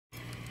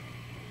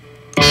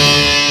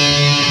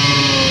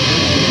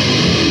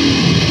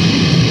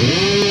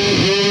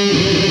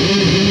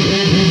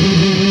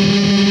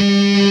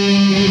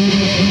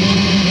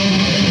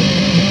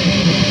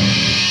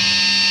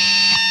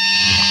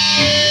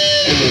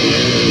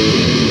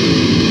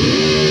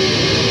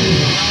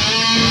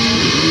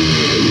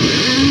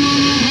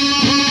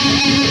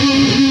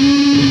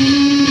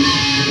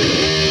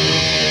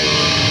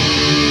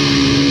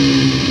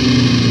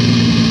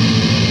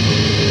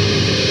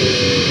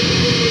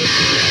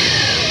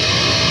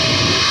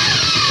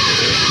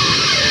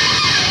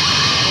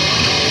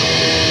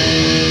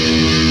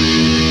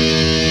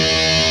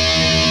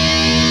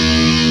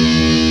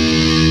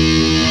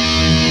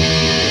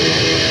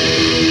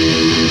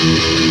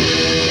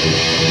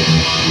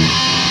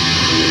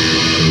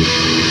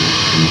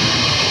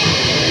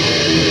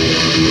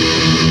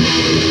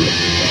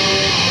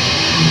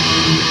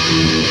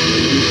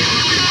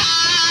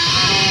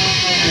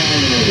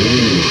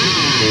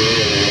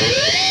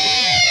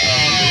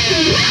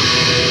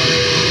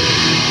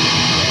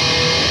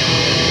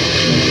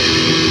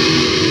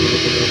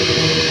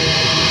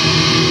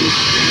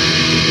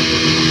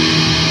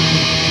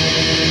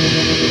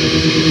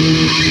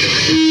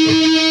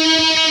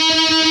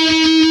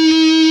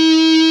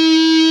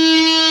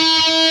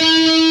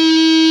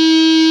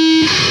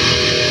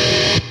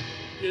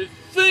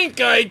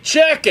I'd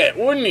check it,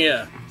 wouldn't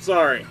you?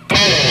 Sorry.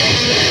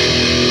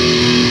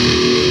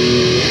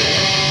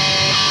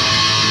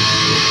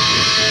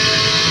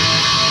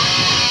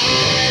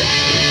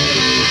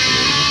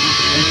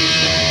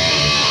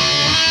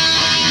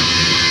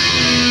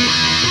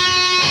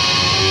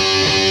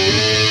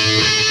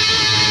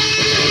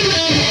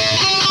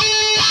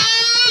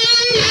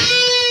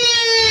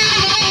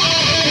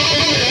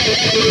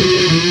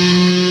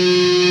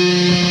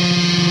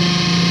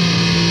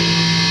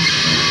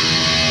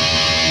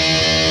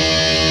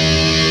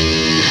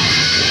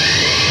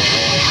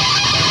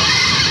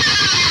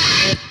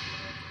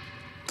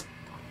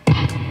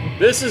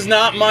 This is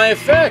not my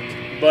effect,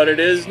 but it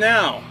is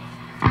now.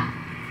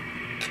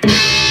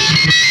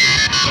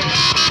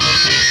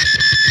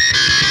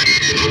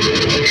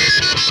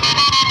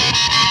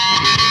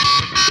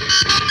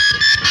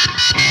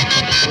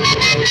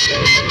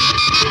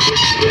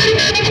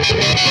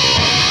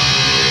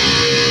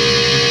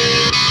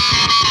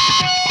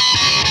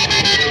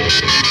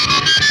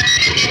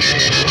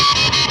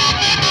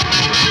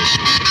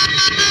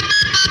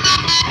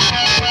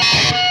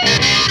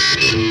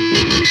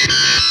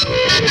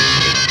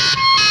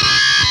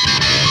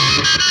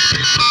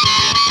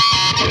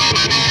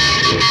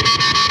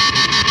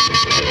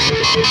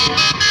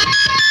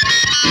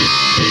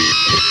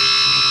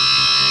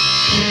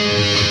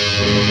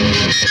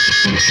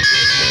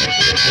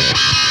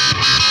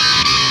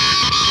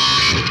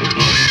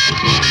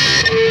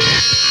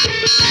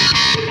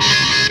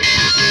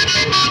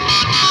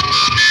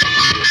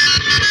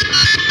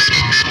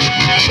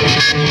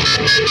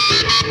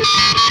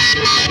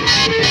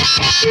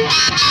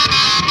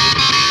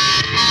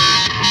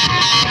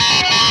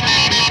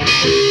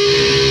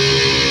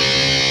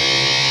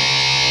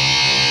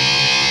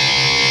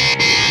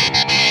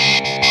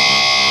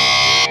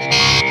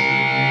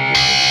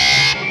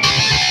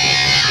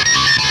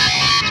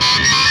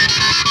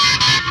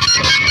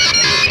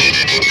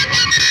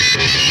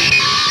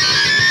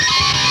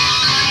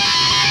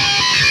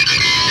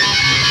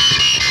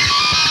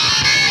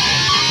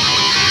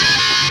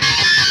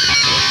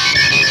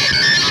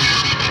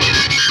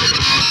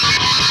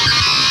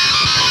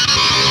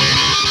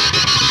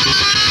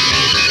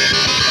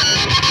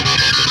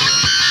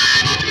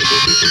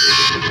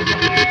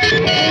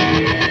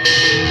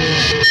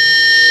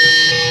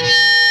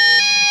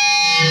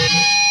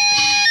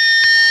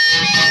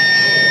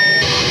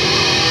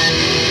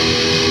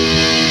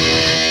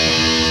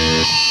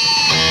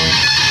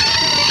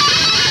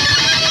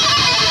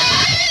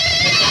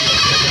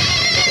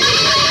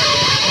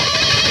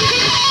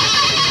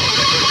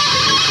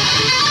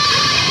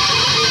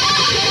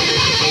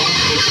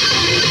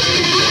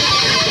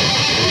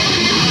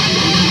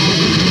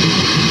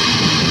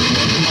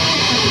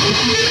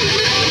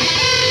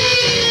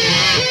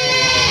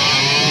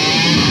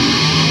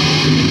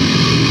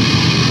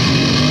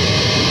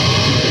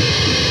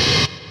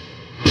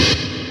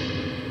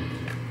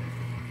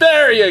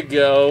 There you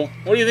go.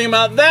 What do you think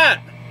about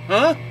that?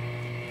 Huh?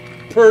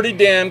 Pretty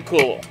damn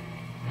cool.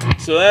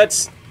 So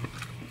that's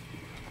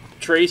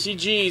Tracy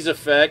G's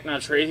effect. Now,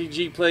 Tracy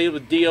G played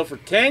with Dio for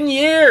 10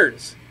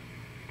 years.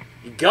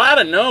 You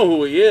gotta know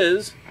who he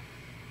is.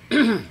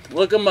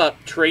 Look him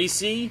up.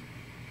 Tracy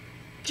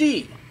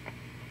G.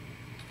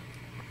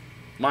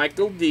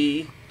 Michael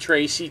D.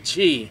 Tracy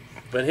G.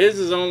 But his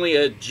is only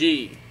a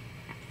G.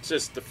 It's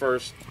just the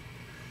first.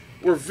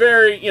 We're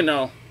very, you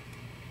know,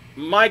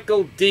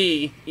 Michael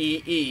D.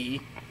 E.E.,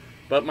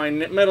 but my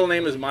middle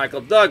name is Michael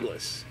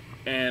Douglas.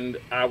 And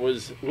I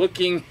was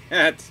looking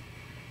at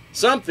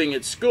something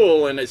at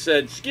school, and it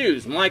said,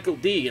 excuse, Michael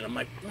D. And I'm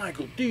like,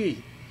 Michael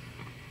D.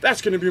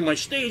 That's going to be my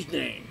stage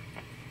name.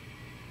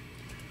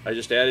 I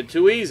just added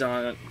 2 E's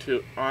on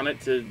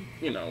it to,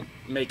 you know,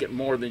 make it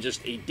more than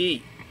just a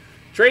D.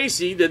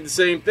 Tracy did the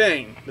same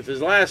thing with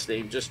his last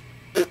name, just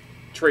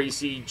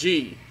Tracy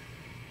G.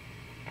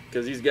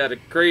 Because he's got a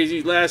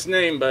crazy last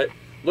name, but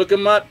look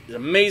him up. He's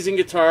an amazing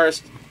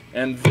guitarist.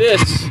 And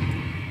this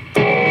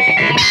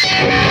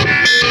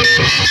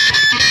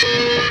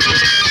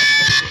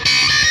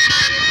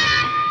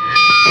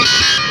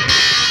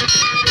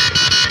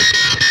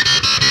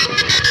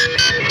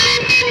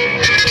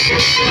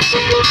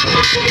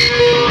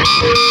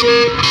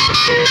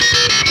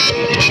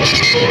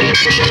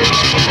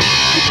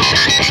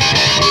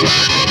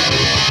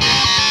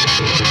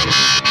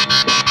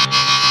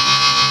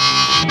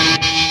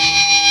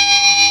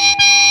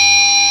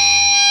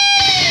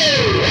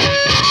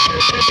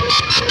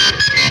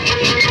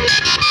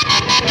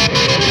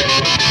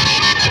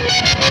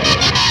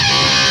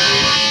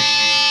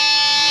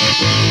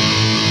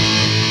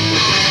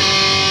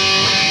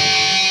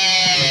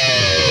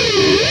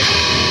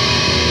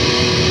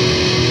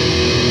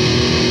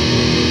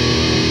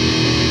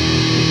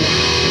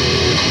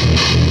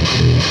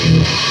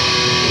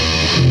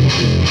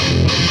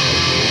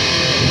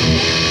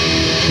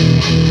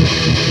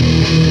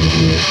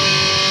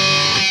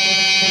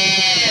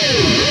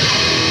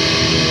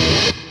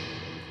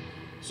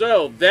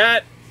So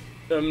that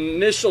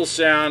initial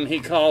sound he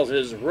calls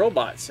his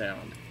robot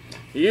sound.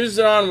 He used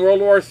it on World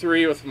War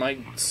III with my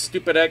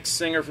stupid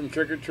ex-singer from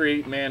Trick or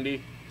Treat,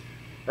 Mandy,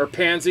 or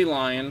Pansy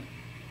Lion.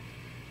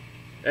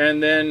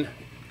 And then,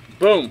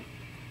 boom,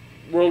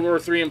 World War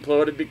III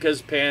imploded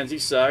because Pansy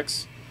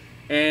sucks.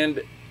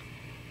 And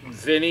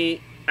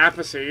Vinny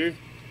Appice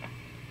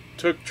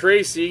took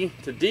Tracy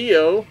to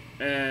Dio,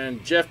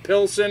 and Jeff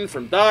Pilson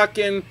from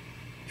Dokken,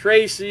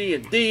 Tracy,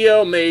 and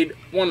Dio made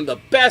one of the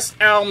best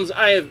albums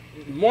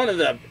one of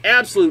the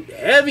absolute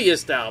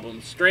heaviest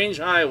albums, Strange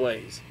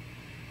Highways.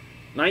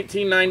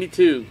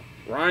 1992,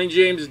 Ronnie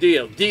James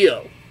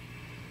Dio,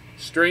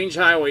 Strange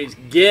Highways,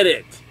 get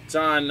it. It's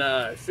on,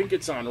 I think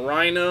it's on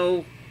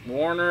Rhino,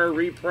 Warner,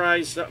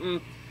 Reprise,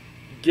 something.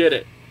 Get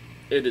it.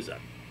 It is a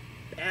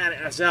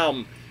badass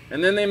album.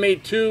 And then they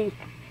made two.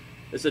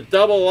 It's a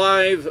double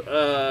live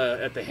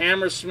at the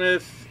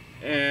Hammersmith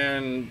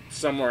and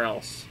somewhere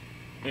else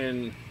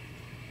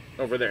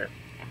over there,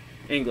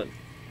 England.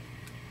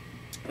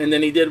 And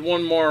then he did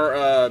one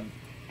more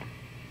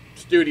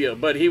studio,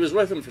 but he was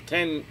with them for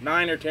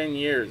 9 or 10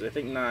 years, I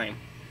think 9,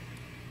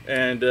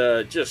 and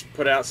just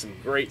put out some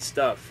great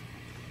stuff.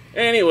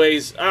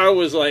 Anyways, I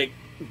was like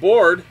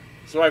bored,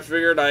 so I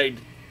figured I'd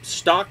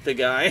stalk the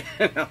guy.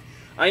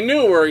 I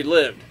knew where he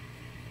lived,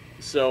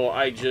 so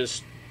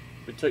it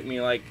took me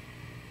like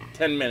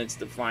 10 minutes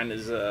to find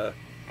his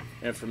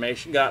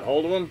information. Got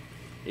hold of him.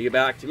 He got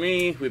back to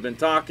me. We've been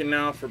talking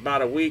now for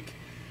about a week,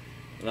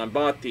 and I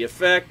bought the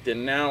effect,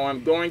 and now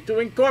I'm going to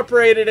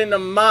incorporate it into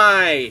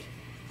my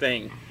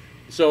thing.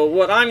 So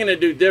what I'm going to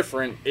do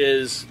different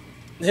is,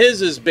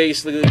 his is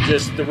basically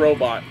just the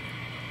robot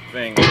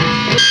thing.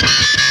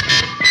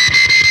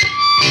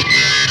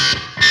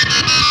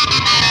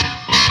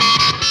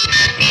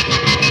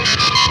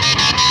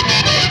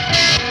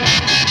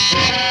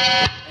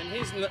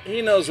 And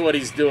he knows what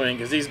he's doing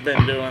because he's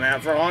been doing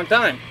that for a long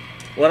time.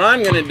 What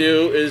I'm going to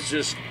do is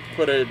just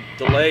put a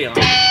delay on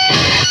it.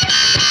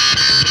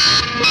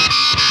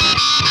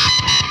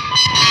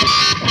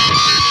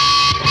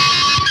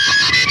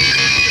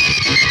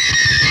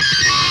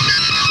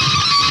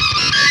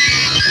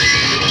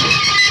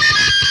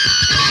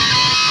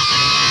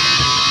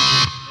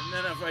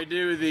 I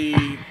do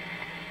the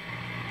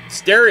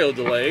stereo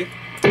delay.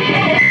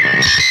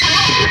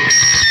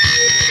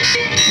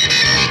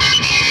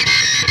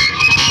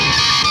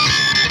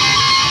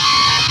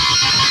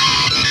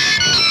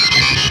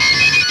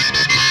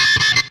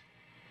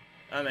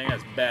 I think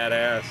that's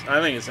badass. I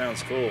think it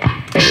sounds cool.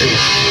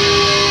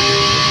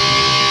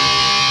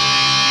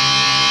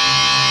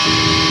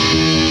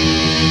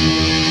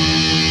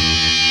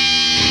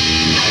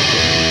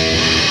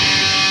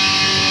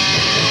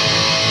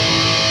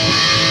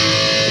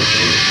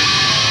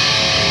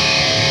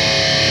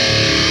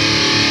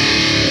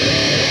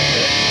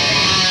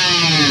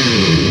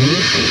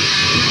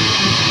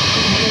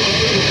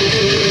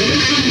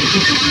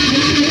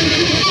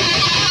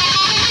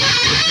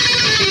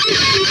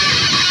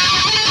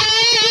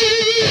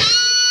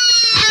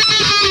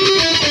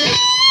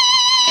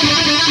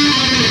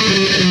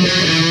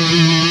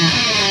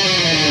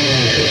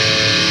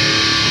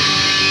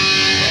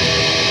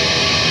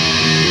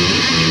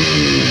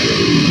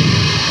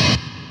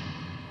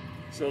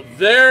 So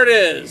there it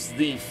is,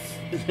 the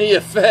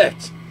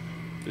effect.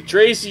 The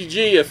Tracy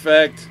G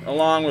effect,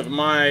 along with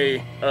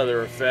my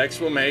other effects,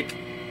 will make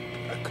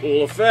a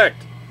cool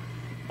effect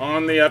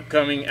on the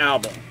upcoming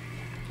album.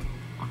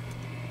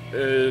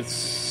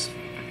 As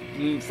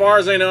far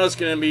as I know, it's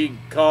going to be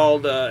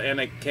called And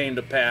It Came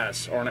to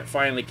Pass, or And It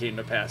Finally Came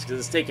to Pass, because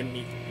it's taken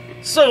me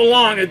so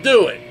long to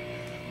do it.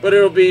 But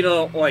it'll be,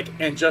 like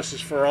And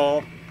Justice for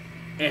All,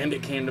 And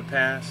It Came to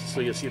Pass, so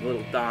you'll see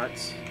little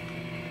dots.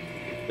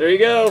 There you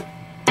go.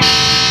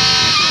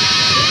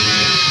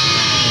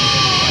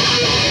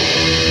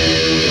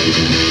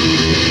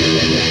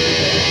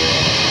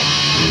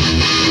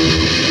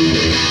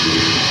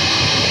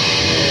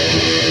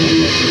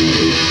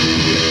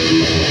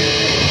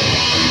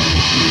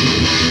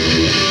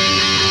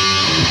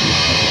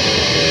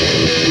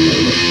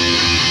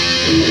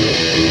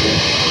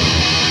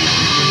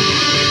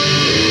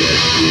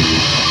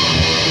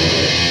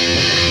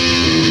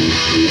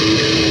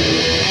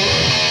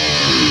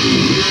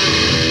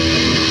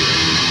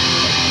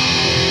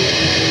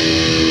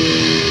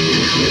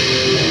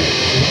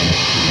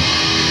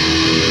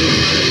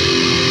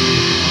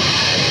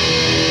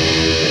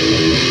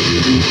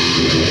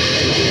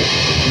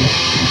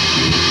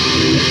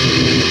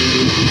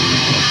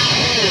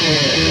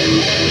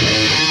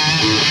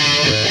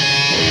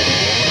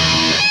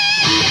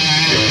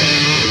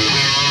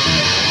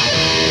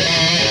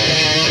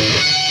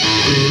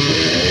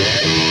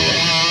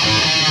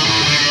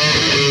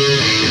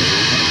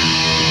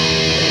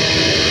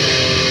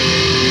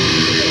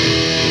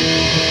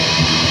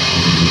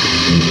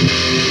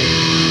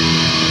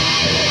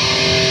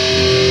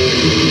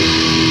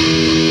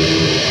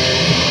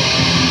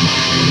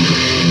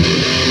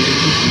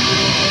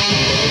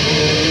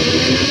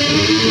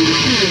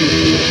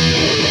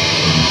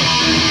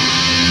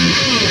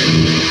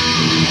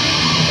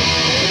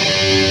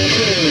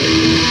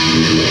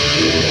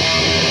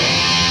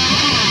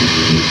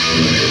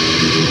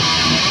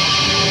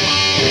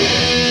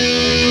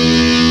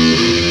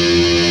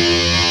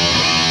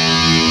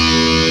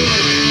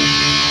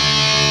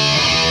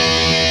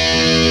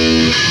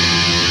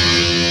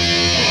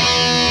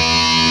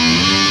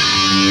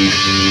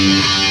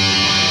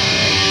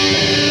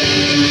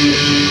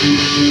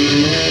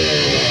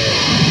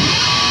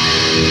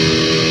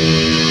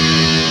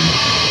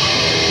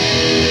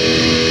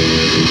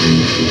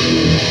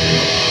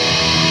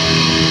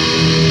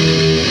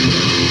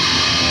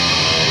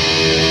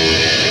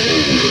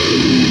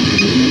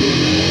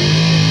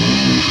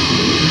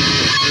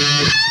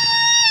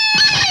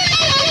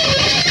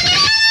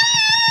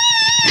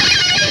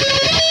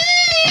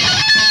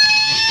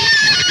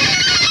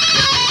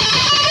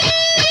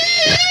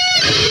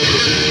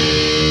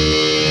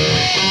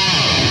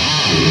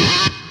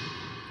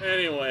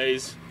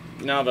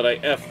 now that I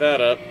F that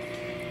up.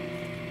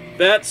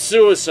 That's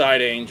Suicide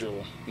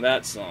Angel,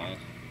 that song.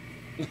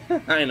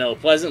 I know,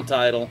 pleasant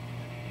title.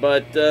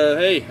 But,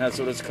 hey, that's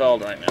what it's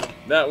called right now.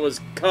 That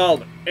was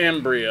called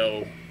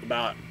Embryo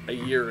about a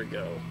year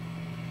ago.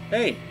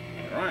 Hey,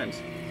 it rhymes.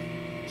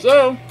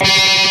 So,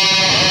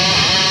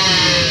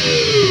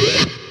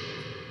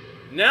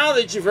 now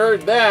that you've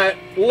heard that,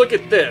 look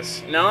at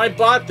this. Now, I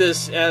bought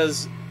this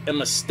as a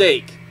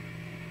mistake,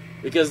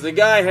 because the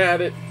guy had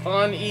it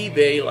on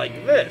eBay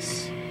like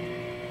this.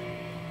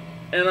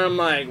 And I'm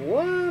like,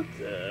 what?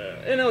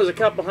 And it was a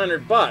couple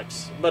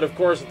 $100. But of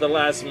course, at the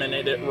last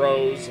minute, it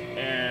rose,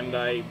 and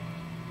I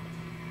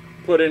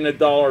put in a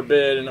dollar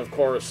bid, and of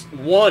course,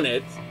 won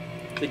it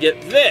to get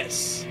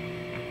this.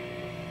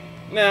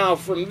 Now,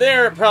 from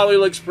there, it probably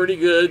looks pretty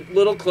good. A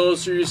little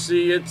closer, you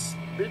see, it's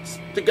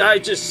the guy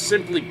just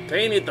simply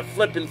painted the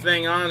flipping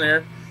thing on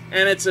there,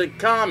 and it's a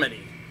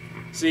comedy.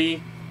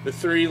 See, the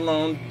 3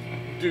 lone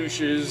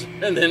douches,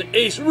 and then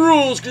Ace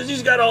rules because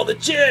he's got all the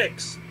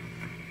chicks.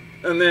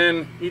 And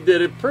then he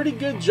did a pretty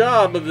good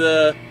job of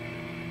the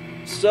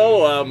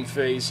solo album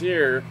phase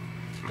here,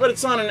 but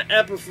it's on an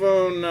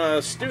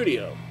Epiphone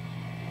Studio.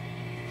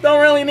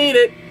 Don't really need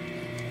it,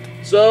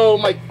 so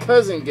my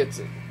cousin gets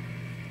it,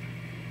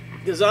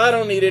 because I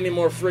don't need any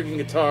more friggin'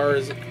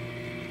 guitars,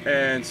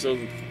 and so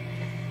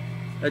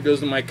that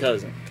goes to my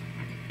cousin.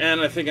 And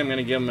I think I'm going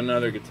to give him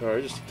another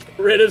guitar, just to get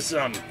rid of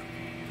some.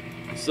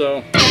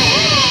 So...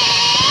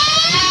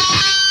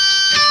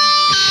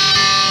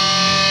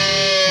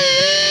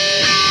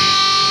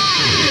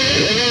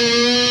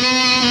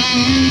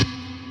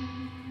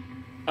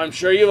 I'm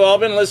sure you've all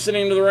been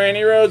listening to the Randy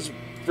Rhoads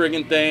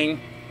friggin'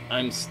 thing.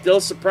 I'm still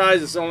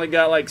surprised it's only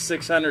got like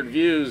 600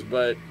 views,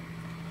 but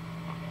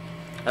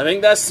I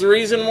think that's the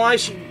reason why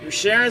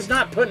Sharon's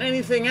not putting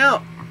anything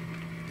out.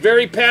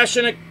 Very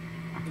passionate,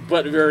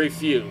 but very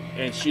few.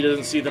 And she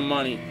doesn't see the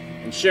money.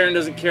 And Sharon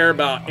doesn't care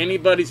about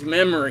anybody's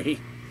memory.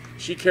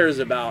 She cares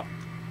about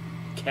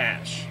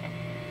cash.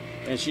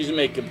 And she's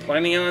making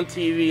plenty on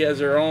TV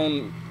as her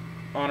own,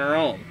 on her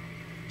own.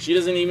 She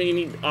doesn't even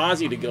need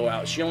Ozzy to go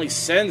out. She only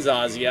sends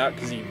Ozzy out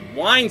because he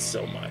whines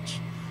so much.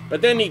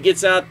 But then he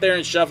gets out there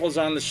and shuffles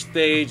on the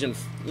stage and,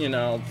 you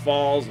know,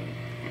 falls, and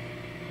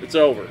it's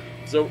over.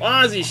 So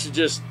Ozzy should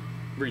just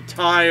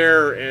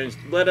retire and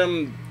let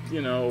him,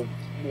 you know,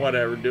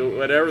 whatever, do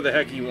whatever the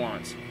heck he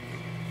wants.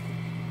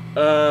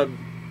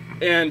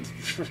 And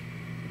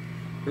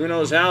who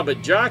knows how,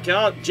 but Jack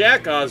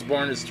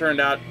Osborne is turning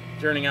out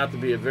to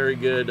be a very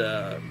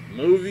good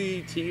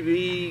movie,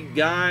 TV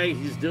guy.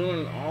 He's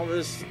doing all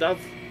this stuff,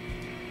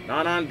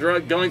 not on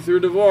drug, going through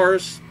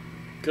divorce.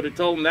 Could have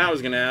told him that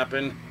was going to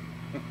happen.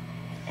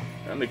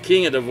 I'm the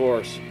king of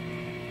divorce.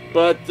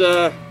 But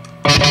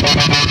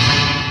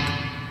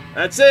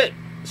that's it.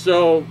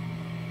 So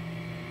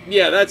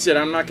yeah, that's it.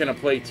 I'm not going to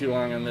play too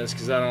long on this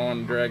because I don't want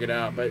to drag it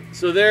out. But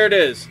so there it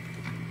is,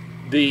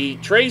 the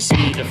Tracy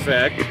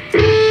effect.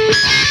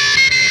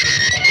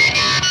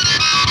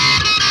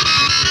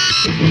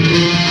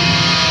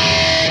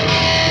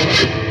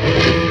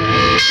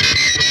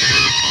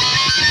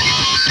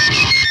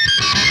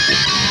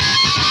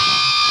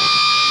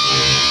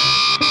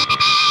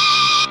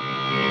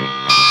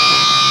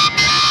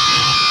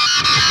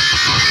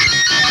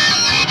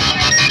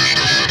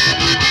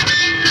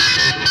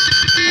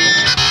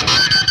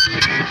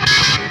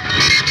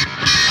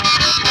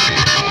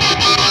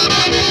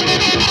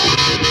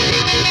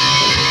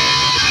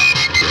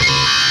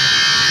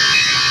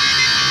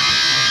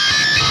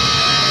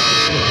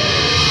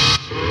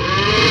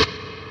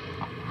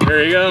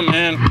 There you go,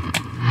 man.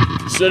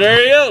 So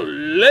there you go,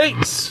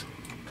 Lates.